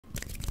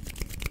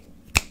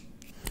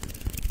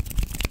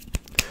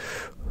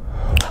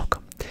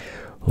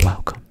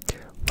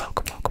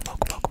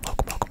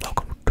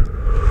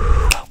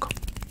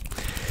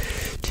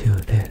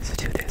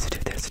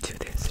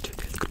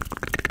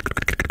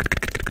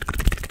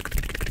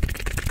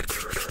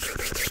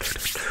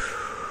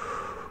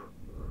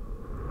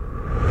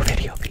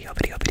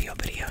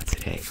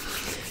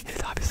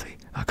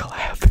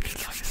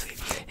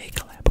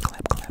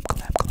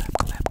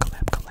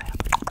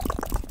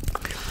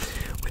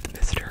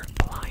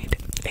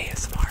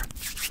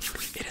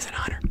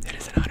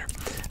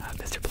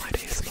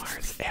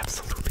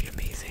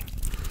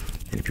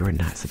are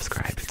not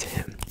subscribed to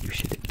him, you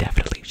should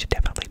definitely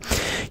subscribe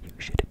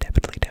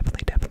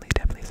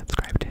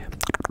to him.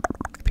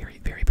 Very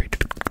good.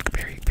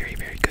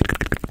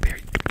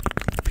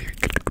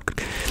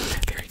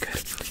 Very good.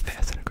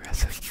 Fast and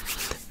aggressive.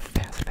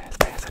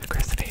 Fast and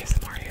aggressive.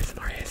 ASMR.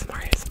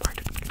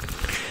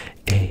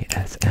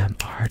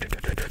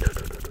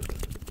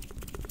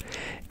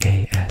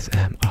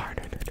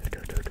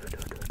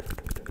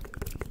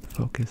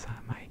 Focus on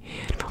my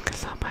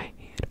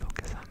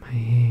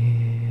hand.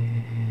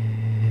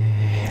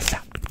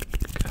 Stop.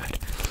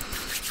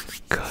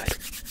 Good.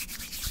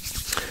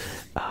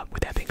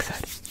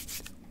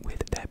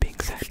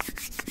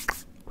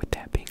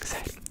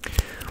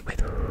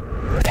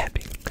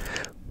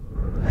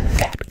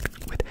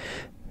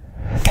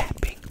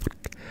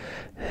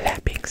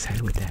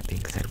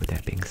 With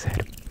that being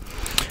said,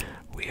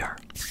 we are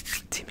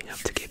teaming up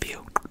to give you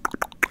a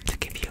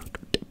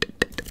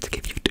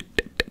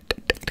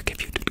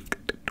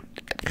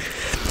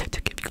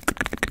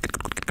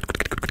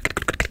little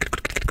bit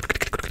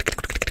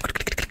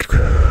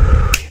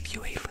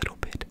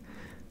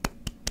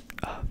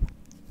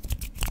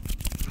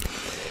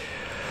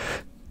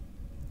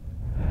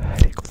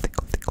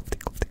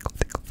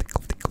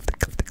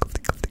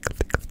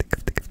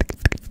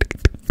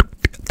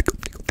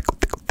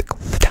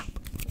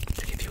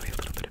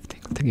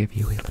of to give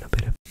you a little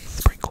bit of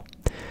sprinkle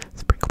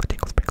the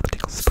tingles, sprinkle the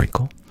tingles,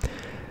 sprinkle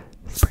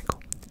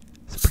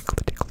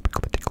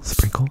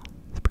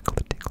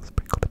the tingles,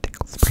 sprinkle the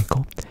tingles,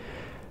 sprinkle.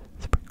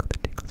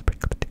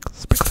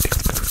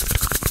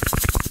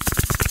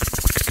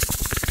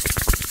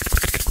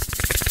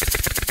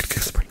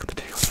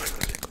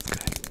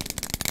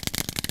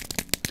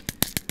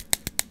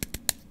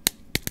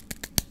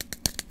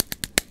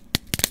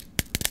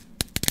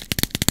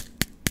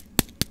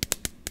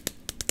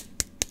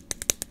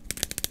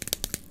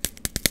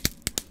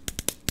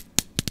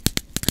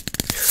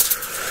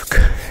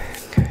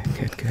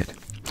 Good.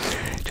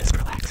 Just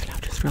relax now.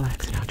 Just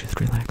relax and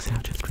listen. Relax and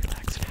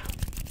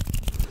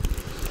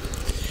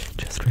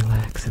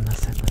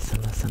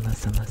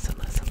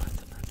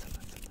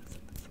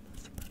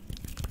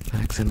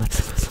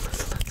listen.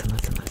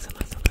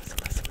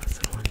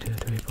 1, 2,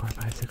 3, 4,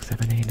 5, 6,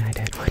 7, 8, 9,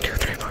 10. 1, 2,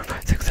 3, 4,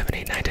 5, 6, 7,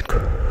 8, 9, 10.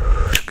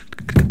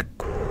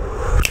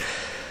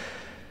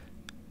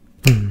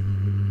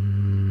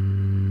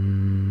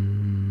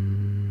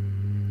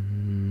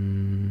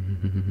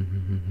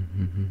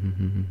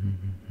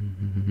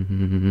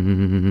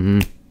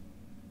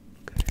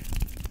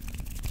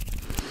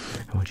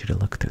 I want you to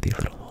look through the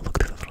little hole.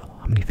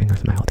 How many fingers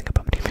am I holding up?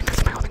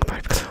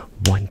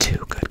 1,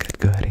 2.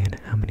 Good. And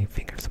how many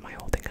fingers am I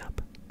holding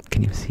up?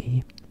 Can you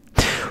see?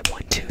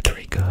 1, 2,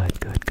 3. Good.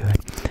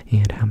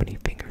 And how many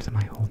fingers am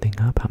I holding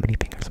up?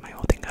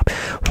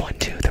 1,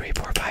 2, 3,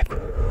 4, 5.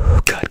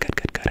 Good.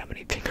 How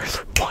many fingers?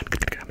 1.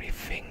 How many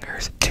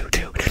fingers? 2.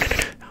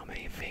 How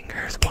many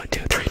fingers? 1,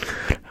 2, 3.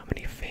 How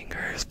many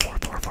fingers? 4.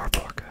 Good.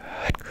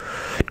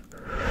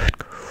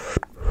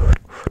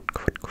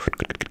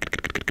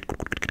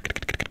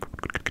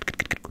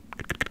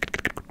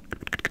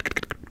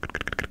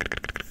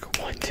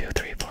 1, 2,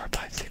 3, 4,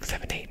 5, 6,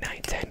 7, 8,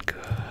 9, 10.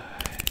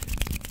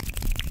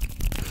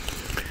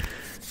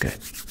 Good.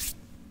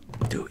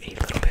 Do a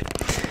little bit of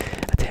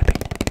tapping.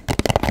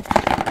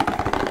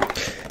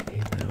 A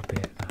little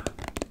bit of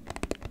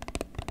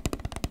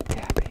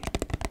tapping.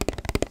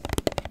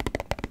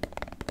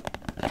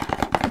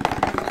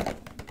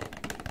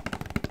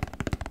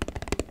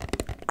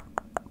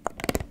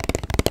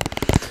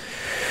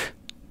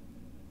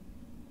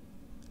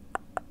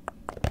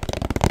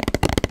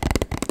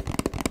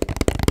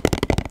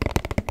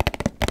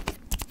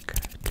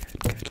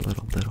 Good.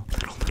 Little bit.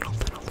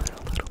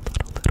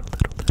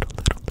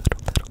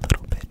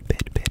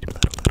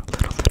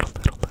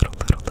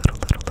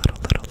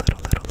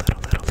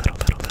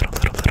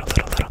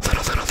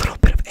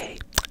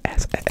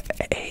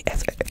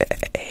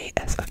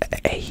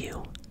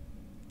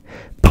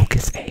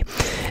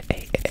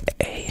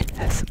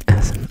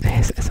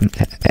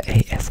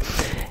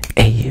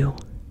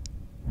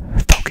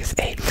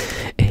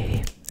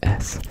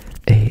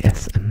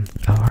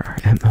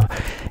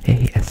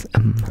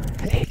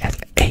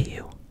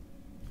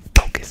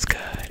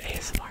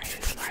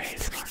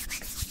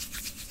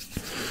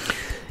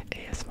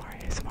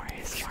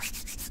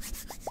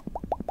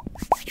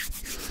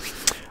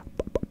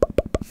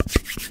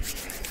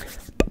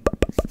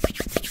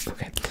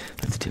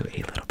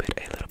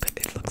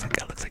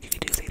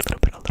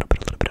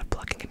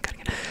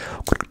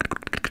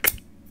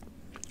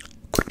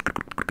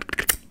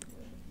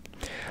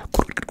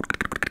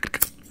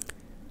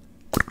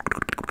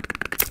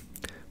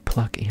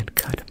 pluck and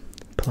cut,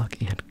 pluck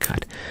and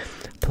cut,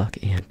 pluck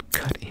and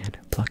cut and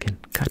pluck and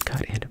cut,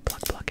 cut and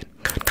pluck, pluck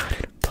and cut, cut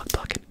and pluck,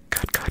 pluck and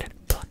cut, cut and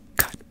pluck,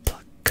 cut,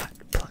 pluck, cut,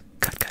 pluck,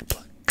 cut, cut,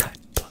 pluck, cut,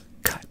 pluck,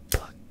 cut,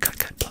 pluck, cut,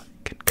 cut, pluck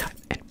and cut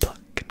and pluck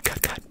and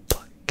cut, cut,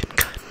 pluck and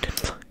cut and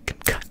pluck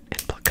and cut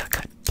and pluck, cut,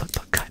 cut, pluck,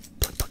 pluck, cut,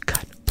 pluck, pluck,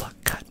 cut, pluck,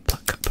 cut,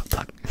 pluck, cut, pluck,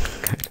 pluck,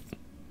 cut.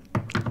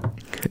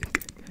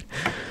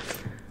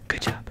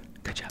 Good job,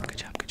 good job, good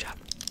job, good job.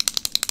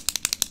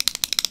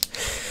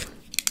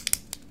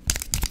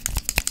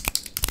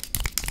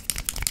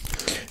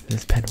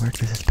 pen work,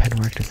 this is pen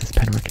work, this is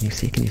pen work. Can you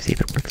see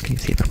if it works? Can you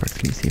see if it works?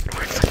 Can you see if it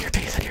works? On your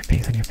face, on your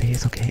face, on your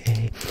face. Okay,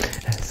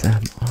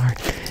 ASMR,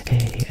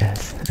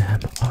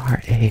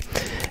 ASMR,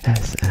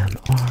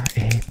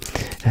 ASMR,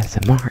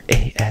 ASMR,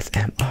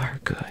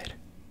 ASMR. Good.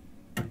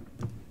 And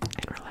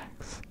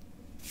relax.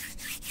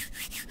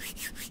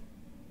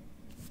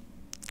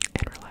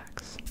 And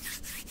relax.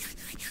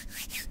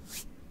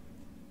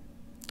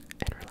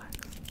 And relax.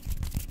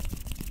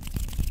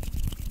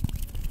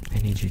 I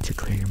need you to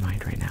clear your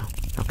mind right now,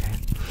 okay?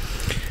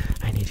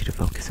 I need you to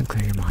focus and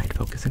clear your mind.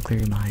 Focus and clear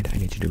your mind. I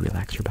need you to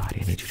relax your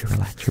body. I need you to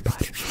relax your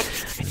body.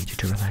 I need you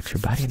to relax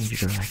your body. I need you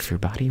to relax your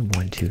body.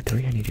 1, 2,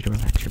 3. I need you to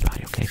relax your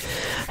body, okay?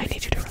 I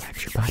need you to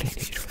relax your body. I need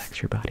you to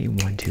relax your body.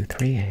 1, 2,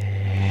 3.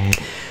 And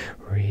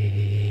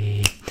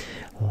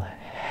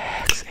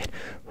relax. And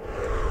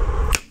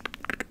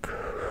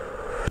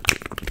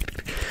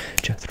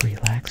just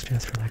relax.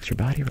 Just relax your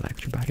body.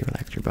 Relax your body.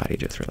 Relax your body.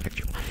 Just relax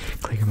your mind.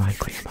 Clear your mind.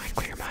 Clear your mind.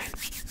 Clear your mind.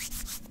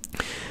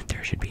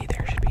 There should be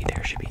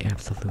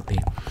absolutely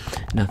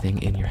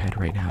nothing in your head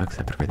right now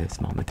except for this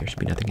moment. There should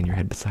be nothing in your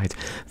head besides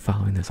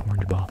following this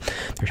orange ball.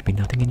 There should be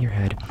nothing in your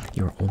head.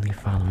 You're only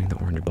following the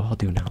orange ball.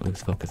 Do not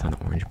lose focus on the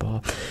orange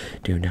ball.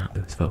 Do not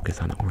lose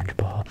focus on the orange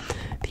ball.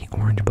 The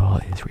orange ball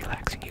is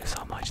relaxing you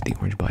so much. The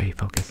orange ball, hey,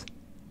 focus.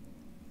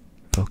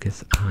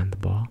 Focus on the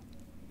ball.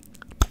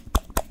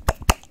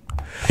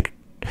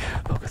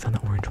 Focus on the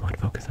orange one.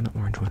 Focus on the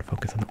orange one.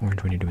 Focus on the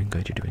orange one. You're doing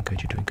good. You're doing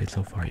good. You're doing good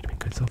so far. You're doing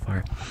good so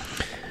far.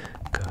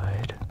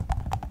 Good.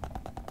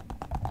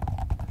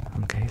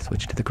 Okay,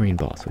 switch to the green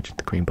ball. Switch to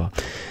the green ball.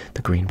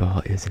 The green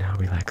ball is now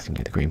relaxing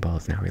you. The green ball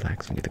is now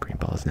relaxing you. The green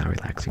ball is now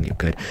relaxing you.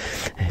 Good.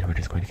 And we're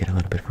just going to get a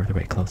little bit further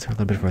away, closer, a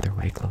little bit further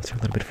away, closer, a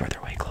little bit further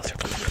away, closer, a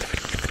little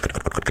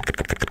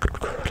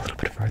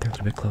bit further, a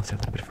little bit closer, a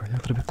little bit further, a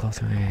little bit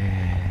closer,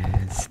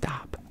 and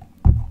stop.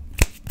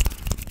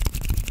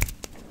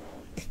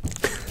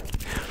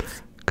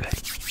 Good.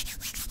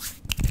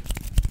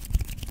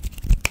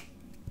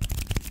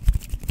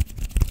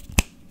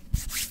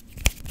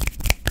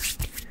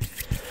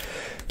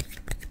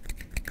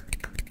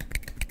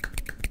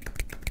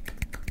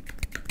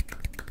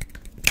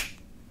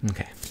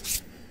 Okay.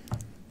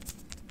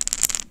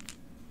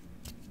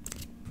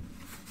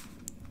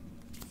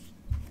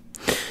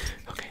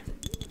 Okay.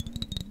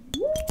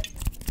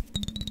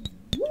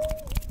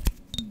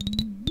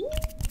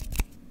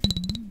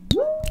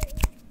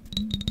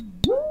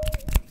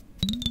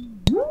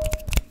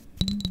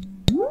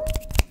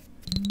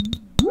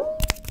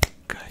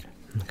 Good.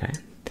 Okay.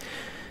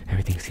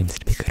 Everything seems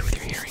to be good with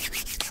your hearing.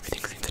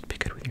 Everything seems to be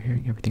good with your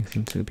hearing. Everything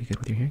seems to be good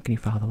with your hearing. Can you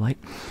follow the light?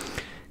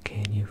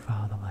 Can you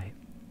follow the light?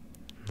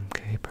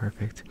 Okay,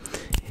 perfect.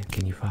 And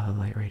can you follow the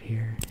light right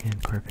here?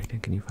 And perfect.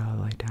 And can you follow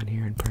the light down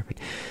here? And perfect.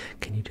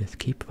 Can you just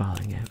keep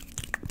following it?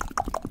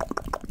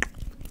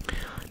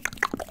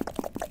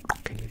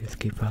 Can you just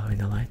keep following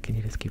the light? Can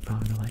you just keep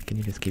following the light? Can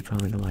you just keep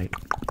following the light?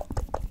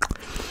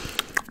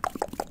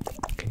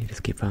 Can you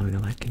just keep following the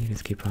light? Can you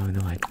just keep following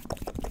the light?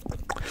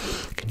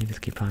 Can you just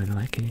keep following the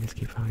light? Can you just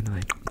keep following the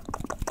light?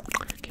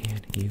 Can you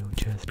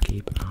just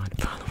keep on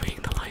following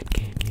the light?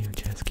 Can you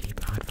just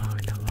keep on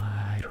following the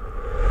light?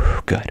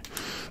 Good.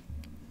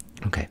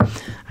 Okay,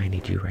 I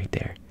need you right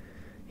there.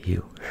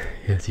 You.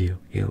 Yes, you,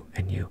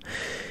 and you.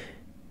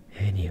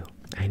 And you.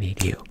 I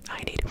need you.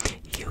 I need you.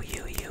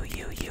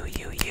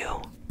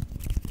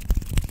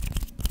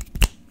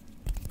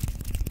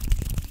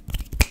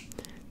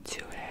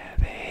 To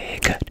have a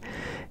good.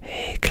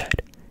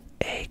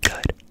 A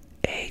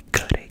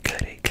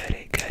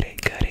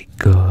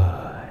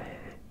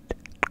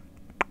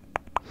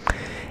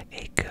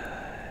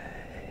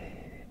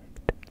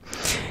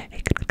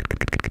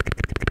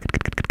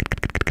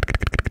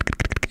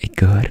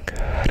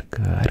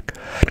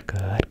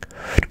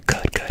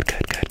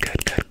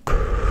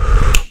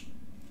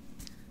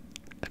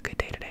good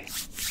day today.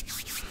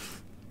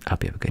 I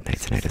hope you have a good night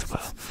tonight as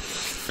well.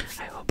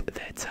 I hope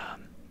that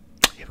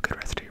you have a good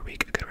rest of your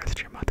week, a good rest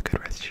of your month, a good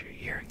rest of your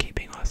year, and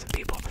keeping awesome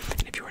people.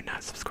 And if you are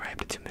not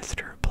subscribed to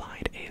Mr.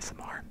 Blind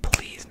ASMR,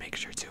 please make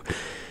sure to,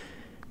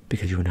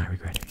 because you will not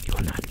regret it. You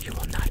will not regret it. You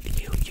will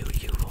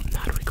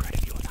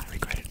not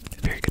regret it.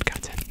 Very good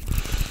content.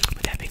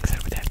 With that being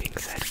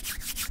said,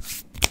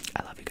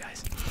 I love you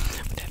guys.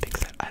 With that being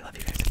said, I love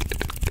you guys.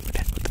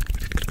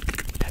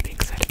 With that being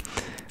said,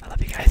 I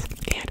love you guys,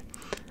 and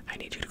I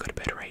need you to go to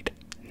bed right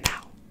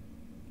now.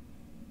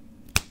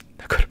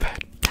 Now go to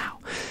bed now.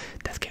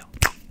 That's Gail.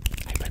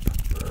 Alright.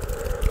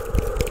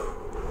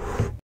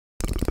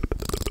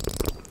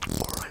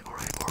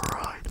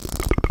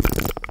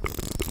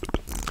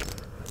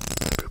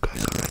 You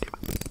guys already.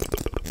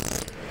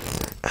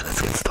 And